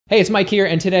Hey, it's Mike here,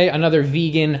 and today another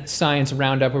vegan science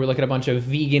roundup where we look at a bunch of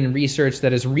vegan research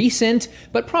that is recent,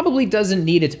 but probably doesn't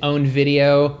need its own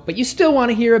video, but you still want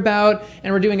to hear about,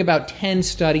 and we're doing about 10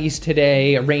 studies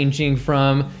today, ranging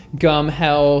from gum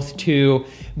health to,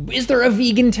 is there a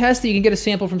vegan test that you can get a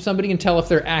sample from somebody and tell if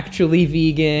they're actually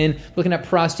vegan, looking at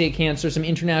prostate cancer, some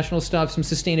international stuff, some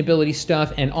sustainability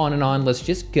stuff, and on. Let's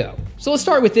just go. So let's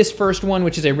start with this first one,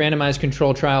 which is a randomized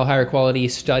control trial, higher quality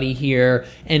study here,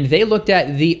 and they looked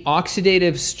at the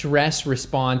oxidative stress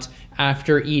response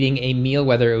after eating a meal,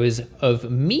 whether it was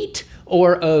of meat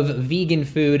or of vegan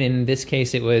food. In this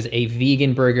case, it was a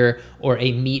vegan burger or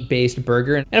a meat-based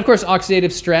burger. And of course,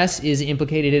 oxidative stress is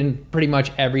implicated in pretty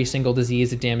much every single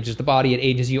disease. It damages the body, it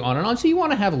ages you on, so you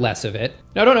want to have less of it.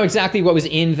 Now, I don't know exactly what was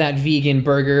in that vegan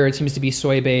burger. It seems to be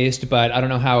soy-based, but I don't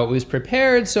know how it was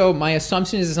prepared, so my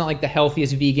assumption is it's not like the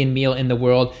healthiest vegan meal in the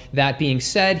world. That being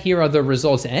said, here are the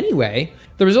results anyway.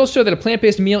 The results show that a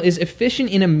plant-based meal is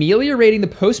efficient in ameliorating the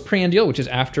postprandial, which is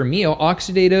after meal,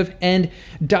 oxidative and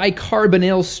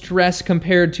dicarbonyl stress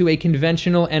compared to a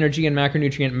conventional energy and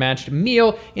macronutrient matched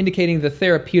meal, indicating the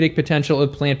therapeutic potential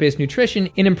of plant-based nutrition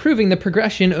in improving the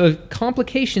progression of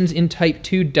complications in type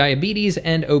 2 diabetes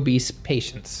and obese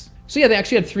patients. So yeah, they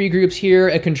actually had 3 groups here,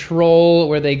 a control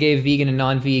where they gave vegan and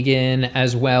non-vegan,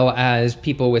 as well as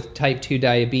people with type 2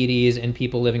 diabetes and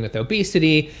people living with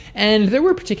obesity. And there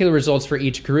were particular results for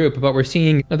each group, but we're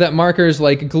seeing that markers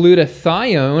like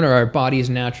glutathione, or our body's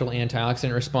natural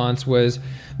antioxidant response, was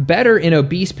better in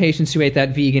obese patients who ate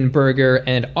that vegan burger,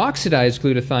 and oxidized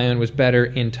glutathione was better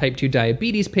in type 2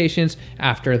 diabetes patients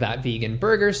after that vegan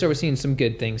burger. So we're seeing some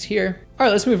good things here. All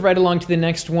right, let's move right along to the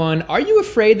next one. Are you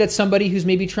afraid that somebody who's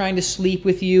maybe trying to sleep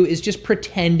with you is just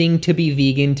pretending to be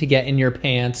vegan to get in your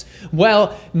pants?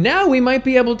 Well, now we might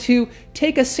be able to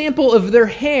take a sample of their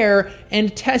hair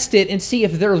and test it and see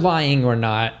if they're lying or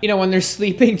not. You know, when they're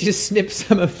sleeping, just snip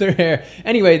some of their hair.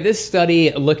 Anyway, this study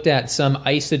looked at some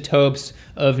isotopes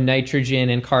of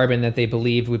nitrogen and carbon that they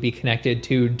believed would be connected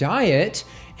to diet,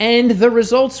 and the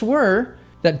results were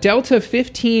that delta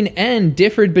 15N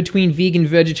differed between vegan,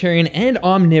 vegetarian, and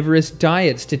omnivorous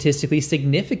diets statistically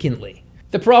significantly.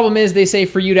 The problem is, they say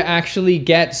for you to actually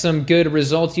get some good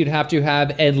results, you'd have to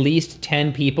have at least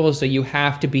 10 people, so you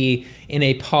have to be in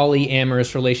a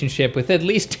polyamorous relationship with at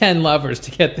least 10 lovers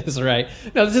to get this right.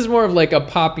 No, this is more of like a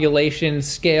population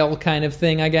scale kind of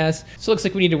thing, I guess. So it looks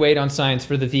like we need to wait on science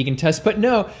for the vegan test, but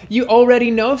no, you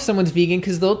already know if someone's vegan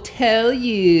because they'll tell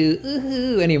you.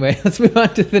 Ooh. Anyway, let's move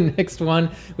on to the next one,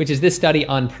 which is this study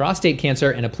on prostate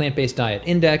cancer and a plant-based diet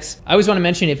index. I always want to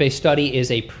mention if a study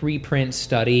is a preprint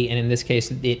study, and in this case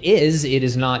it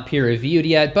is not peer-reviewed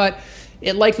yet, but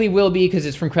it likely will be because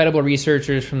it's from credible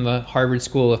researchers from the Harvard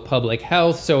School of Public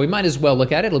Health, so we might as well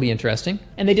look at it. It'll be interesting.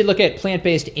 And they did look at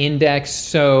plant-based index,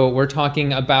 so we're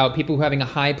talking about people who are having a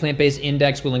high plant-based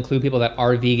index will include people that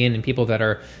are vegan and people that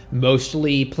are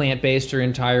mostly plant-based or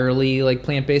entirely like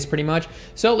plant-based pretty much.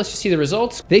 So let's just see the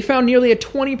results. They found nearly a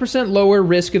 20% lower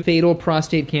risk of fatal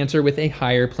prostate cancer with a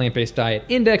higher plant-based diet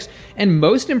index, and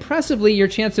most impressively, your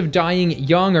chance of dying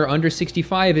young or under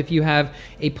 65 if you have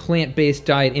a plant-based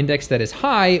diet index that is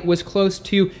high was close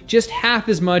to just half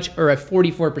as much, or a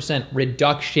 44%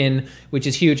 reduction, which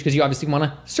is huge because you obviously want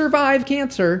to survive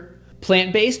cancer.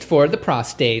 Plant-based for the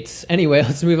prostates. Anyway,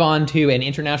 let's move on to an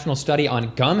international study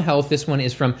on gum health. This one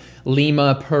is from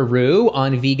Lima, Peru,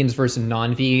 on vegans versus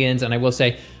non-vegans. And I will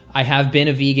say, I have been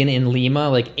a vegan in Lima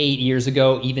like 8 years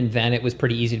ago. Even then, it was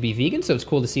pretty easy to be vegan, so it's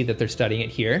cool to see that they're studying it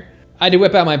here. I had to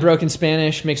whip out my broken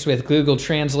Spanish mixed with Google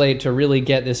Translate to really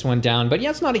get this one down. But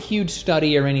yeah, it's not a huge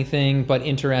study or anything, but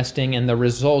interesting. And the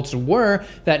results were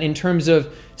that in terms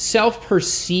of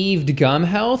self-perceived gum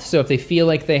health, so if they feel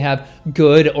like they have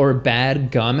good or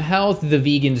bad gum health, the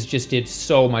vegans just did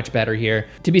so much better here.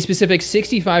 To be specific,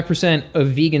 65% of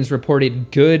vegans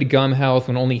reported good gum health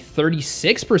when only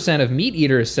 36% of meat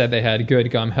eaters said they had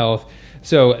good gum health.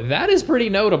 So that is pretty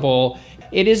notable.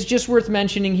 It is just worth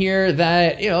mentioning here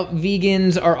that, you know,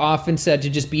 vegans are often said to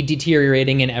just be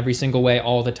deteriorating in every single way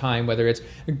all the time, whether it's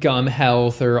gum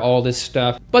health or all this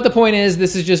stuff. But the point is,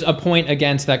 this is just a point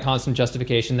against that constant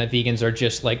justification that vegans are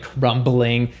just like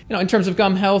crumbling. You know, in terms of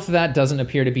gum health, that doesn't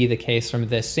appear to be the case from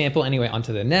this sample. Anyway, on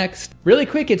to the next. Really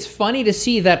quick, it's funny to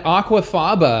see that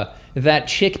Aquafaba, that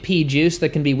chickpea juice that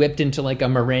can be whipped into like a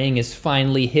meringue, is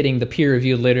finally hitting the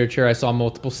peer-reviewed literature. I saw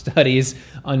multiple studies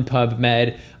on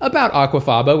PubMed about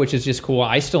Aquafaba, which is just cool.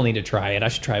 I still need to try it. I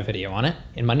should try a video on it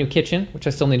in my new kitchen, which I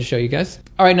still need to show you guys.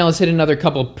 All right, now let's hit another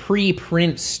couple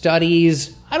preprint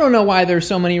studies. I don't know why there's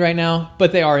so many right now,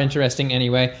 but they are interesting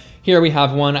anyway. Here we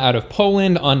have one out of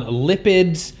Poland on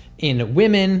lipids in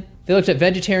women. They looked at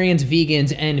vegetarians,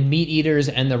 vegans, and meat eaters,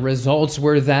 and the results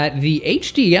were that the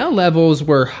HDL levels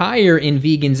were higher in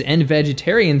vegans and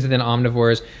vegetarians than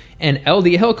omnivores, and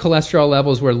LDL cholesterol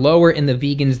levels were lower in the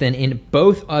vegans than in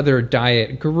both other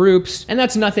diet groups. And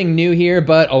that's nothing new here,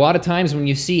 but a lot of times when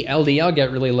you see LDL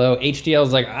get really low, HDL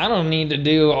is like, I don't need to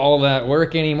do all that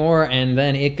work anymore, and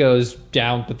then it goes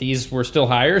down, but these were still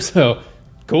higher, so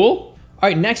cool. All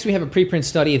right, next we have a preprint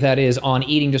study that is on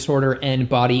eating disorder and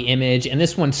body image, and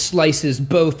this one slices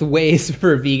both ways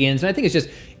for vegans, and I think it's just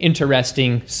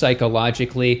interesting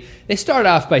psychologically. They start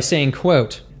off by saying,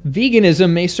 quote, "Veganism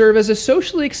may serve as a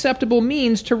socially acceptable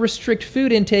means to restrict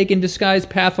food intake and disguise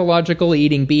pathological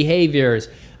eating behaviors."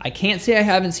 I can't say I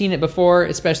haven't seen it before,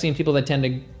 especially in people that tend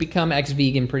to become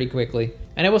ex-vegan pretty quickly.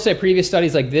 And I will say previous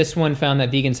studies like this one found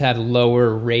that vegans had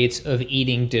lower rates of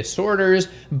eating disorders,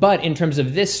 but in terms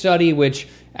of this study, which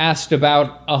asked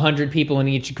about 100 people in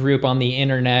each group on the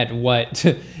internet what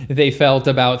they felt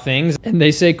about things, and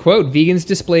they say, quote, "Vegans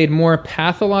displayed more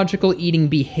pathological eating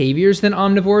behaviors than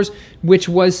omnivores, which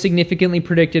was significantly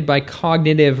predicted by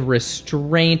cognitive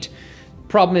restraint."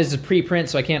 Problem is, it's a preprint,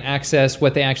 so I can't access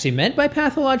what they actually meant by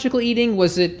pathological eating.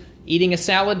 Was it eating a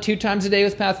salad 2 times a day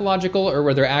was pathological, or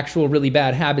were there actual really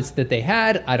bad habits that they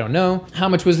had? I don't know. How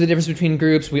much was the difference between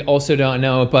groups? We also don't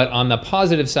know, but on the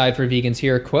positive side for vegans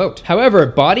here, quote, "However,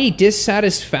 body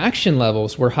dissatisfaction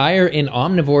levels were higher in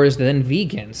omnivores than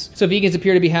vegans." So vegans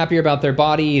appear to be happier about their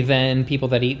body than people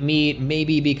that eat meat,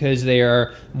 maybe because they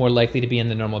are more likely to be in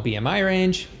the normal BMI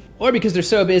range, or because they're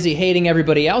so busy hating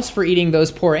everybody else for eating those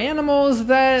poor animals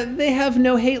that they have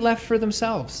no hate left for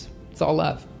themselves. It's all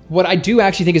love. What I do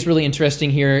actually think is really interesting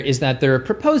here is that they're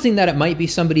proposing that it might be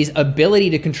somebody's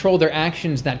ability to control their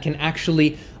actions that can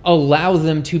actually allow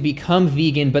them to become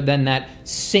vegan, but then that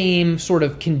same sort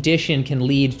of condition can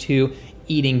lead to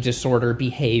eating disorder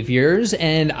behaviors.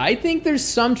 And I think there's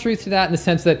some truth to that in the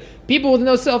sense that people with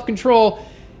no self-control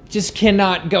just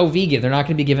cannot go vegan. They're not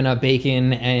going to be giving up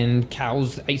bacon and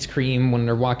cow's ice cream when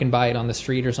they're walking by it on the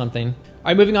street or something. All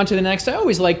right, moving on to the next. I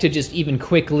always like to just even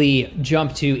quickly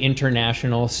jump to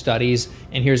international studies.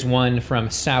 And here's one from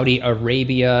Saudi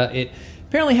Arabia. It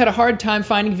apparently had a hard time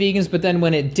finding vegans, but then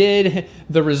when it did,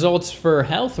 the results for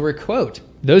health were, quote,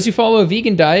 "Those who follow a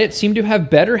vegan diet seem to have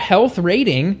better health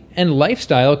rating and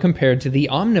lifestyle compared to the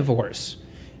omnivores."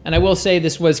 And I will say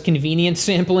this was convenience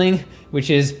sampling, which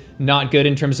is not good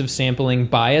in terms of sampling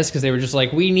bias, because they were just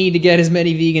like, we need to get as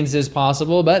many vegans as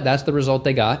possible, but that's the result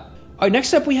they got. All right,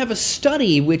 next up we have a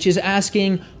study which is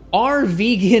asking, are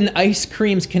vegan ice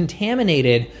creams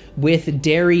contaminated with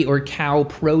dairy or cow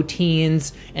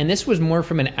proteins? And this was more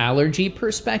from an allergy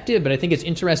perspective, but I think it's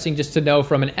interesting just to know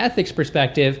from an ethics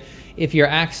perspective if you're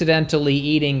accidentally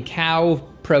eating cow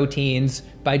proteins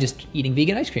by just eating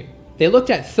vegan ice cream. They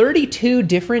looked at 32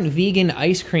 different vegan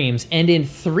ice creams, and in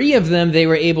 3 of them, they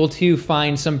were able to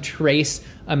find some trace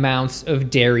amounts of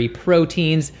dairy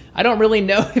proteins. I don't really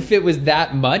know if it was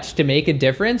that much to make a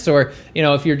difference, or, you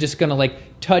know, if you're just gonna like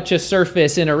touch a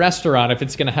surface in a restaurant, if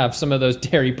it's gonna have some of those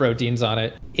dairy proteins on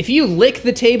it. If you lick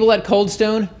the table at Cold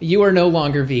Stone, you are no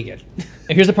longer vegan.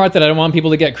 And here's the part that I don't want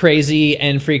people to get crazy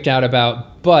and freaked out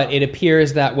about, but it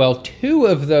appears that, well, 2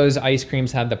 of those ice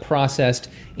creams had the processed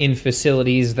in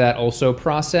facilities that also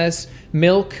process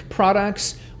milk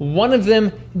products. 1 of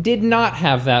them did not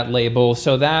have that label,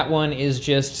 so that one is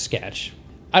just sketch.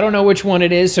 I don't know which one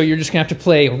it is, so you're just gonna have to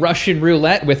play Russian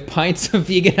roulette with pints of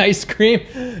vegan ice cream.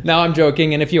 No, I'm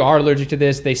joking, and if you are allergic to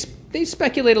this, they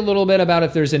speculate a little bit about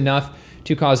if there's enough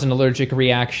to cause an allergic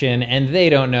reaction, and they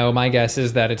don't know. My guess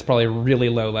is that it's probably really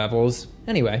low levels.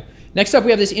 Anyway, next up we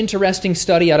have this interesting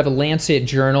study out of a Lancet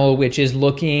journal, which is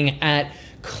looking at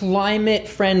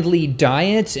climate-friendly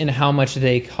diets and how much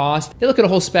they cost. They look at a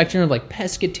whole spectrum of like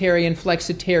pescatarian,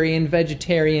 flexitarian,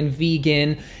 vegetarian,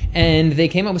 vegan, and they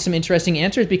came up with some interesting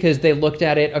answers because they looked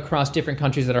at it across different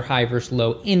countries that are high versus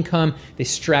low income. They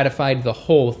stratified the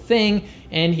whole thing,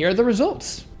 and here are the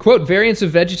results. Quote, variants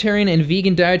of vegetarian and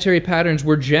vegan dietary patterns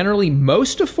were generally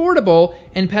most affordable,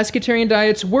 and pescatarian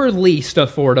diets were least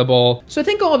affordable. So I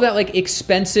think all of that like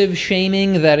expensive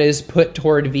shaming that is put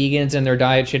toward vegans and their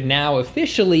diet should now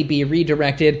officially be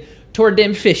redirected toward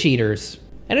them fish eaters.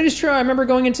 And it is true, I remember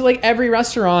going into like every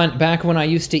restaurant back when I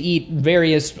used to eat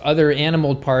various other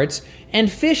animal parts, and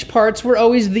fish parts were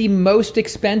always the most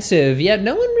expensive, yet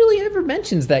no one really ever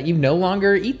mentions that you no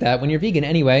longer eat that when you're vegan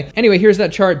anyway. Anyway, here's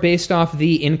that chart based off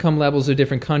the income levels of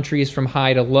different countries from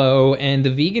high to low, and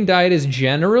the vegan diet is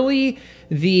generally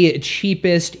the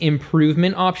cheapest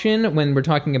improvement option when we're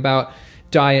talking about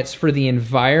diets for the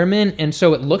environment. And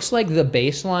so it looks like the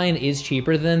baseline is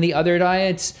cheaper than the other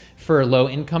diets for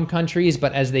low-income countries,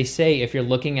 but as they say, if you're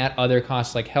looking at other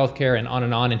costs like healthcare and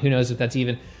on, and who knows if that's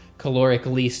even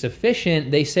calorically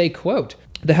sufficient, they say, quote,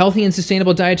 the healthy and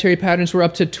sustainable dietary patterns were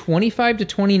up to 25 to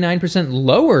 29%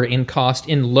 lower in cost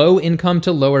in low-income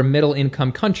to lower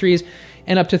middle-income countries,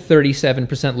 and up to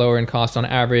 37% lower in cost on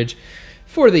average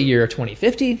for the year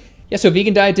 2050. Yeah, so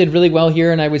vegan diet did really well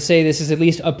here, and I would say this is at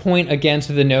least a point against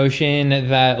the notion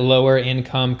that lower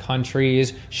income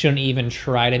countries shouldn't even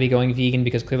try to be going vegan,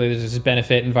 because clearly there's this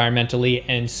benefit environmentally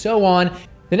and so on.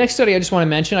 The next study I just want to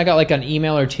mention, I got like an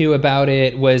email or two about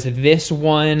it, was this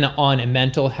one on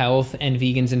mental health and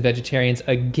vegans and vegetarians.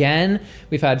 Again,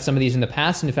 we've had some of these in the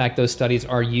past, and in fact, those studies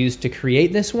are used to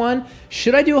create this one.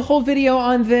 Should I do a whole video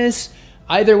on this?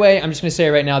 Either way, I'm just going to say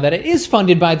right now that it is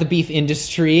funded by the beef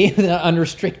industry, the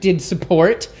unrestricted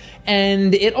support,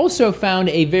 and it also found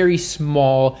a very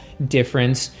small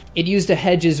difference. It used a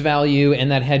Hedges value,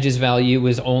 and that Hedges value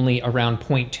was only around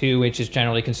 0.2, which is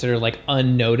generally considered like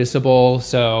unnoticeable.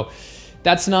 So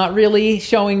that's not really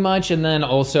showing much. And then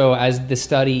also, as the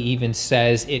study even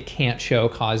says, it can't show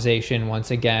causation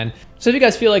once again. So if you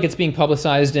guys feel like it's being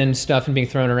publicized and stuff and being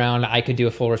thrown around, I could do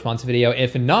a full response video.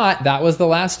 If not, that was the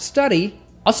last study.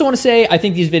 Also want to say, I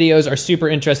think these videos are super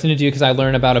interesting to do because I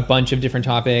learn about a bunch of different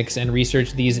topics and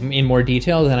research these in more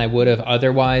detail than I would have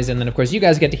otherwise. And then of course you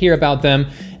guys get to hear about them,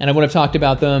 and I would have talked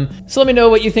about them. So let me know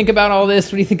what you think about all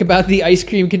this. What do you think about the ice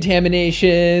cream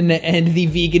contamination and the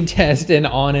vegan test and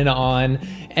on and on.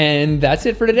 And that's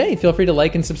it for today. Feel free to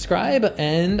like and subscribe,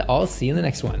 and I'll see you in the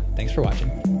next one. Thanks for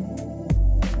watching.